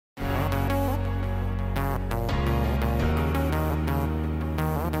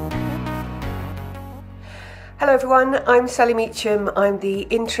Hello everyone, I'm Sally Meecham. I'm the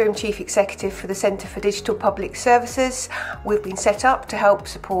Interim Chief Executive for the Centre for Digital Public Services. We've been set up to help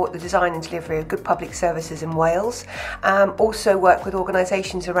support the design and delivery of good public services in Wales. Also work with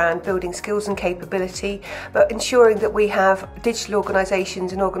organisations around building skills and capability, but ensuring that we have digital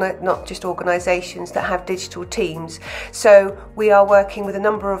organisations and not just organisations that have digital teams. So we are working with a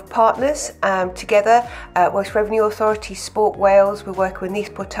number of partners together, Welsh Revenue Authority, Sport Wales, we're working with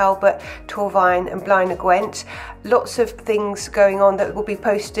Neath Port Talbot, Torfaen and Blaen y Gwent. Lots of things going on that will be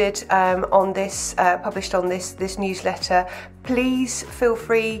posted on this, published on this newsletter. Please feel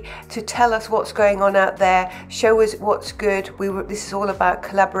free to tell us what's going on out there, show us what's good. This is all about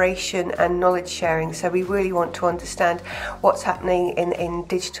collaboration and knowledge sharing, so we really want to understand what's happening in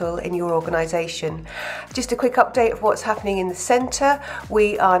digital in your organisation. Just a quick update of what's happening in the centre.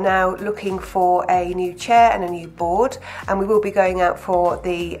 We are now looking for a new chair and a new board, and we will be going out for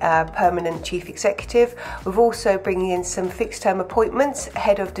the permanent chief executive. We're also bringing in some fixed term appointments,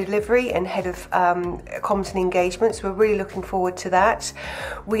 head of delivery and head of comms and engagements. We're really looking forward to that.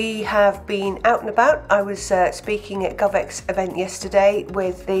 We have been out and about. I was speaking at GovX event yesterday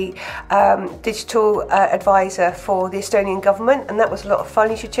with the digital advisor for the Estonian government, and that was a lot of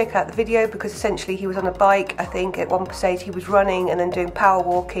fun. You should check out the video because essentially he was on a bike. I think at one stage he was running and then doing power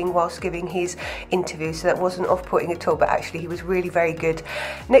walking whilst giving his interview, so that wasn't off-putting at all, but actually he was really very good.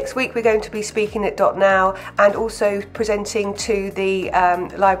 Next week we're going to be speaking at .now and also presenting to the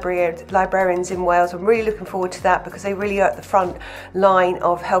librarians in Wales. I'm really looking forward to that because they really are at the front line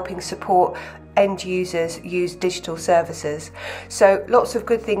of helping support end users use digital services. So lots of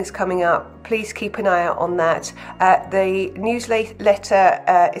good things coming up. Please keep an eye out on that. The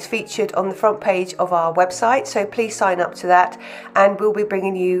newsletter is featured on the front page of our website, so please sign up to that, and we'll be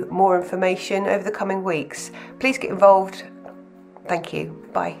bringing you more information over the coming weeks. Please get involved. Thank you.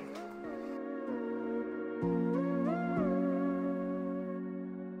 Bye.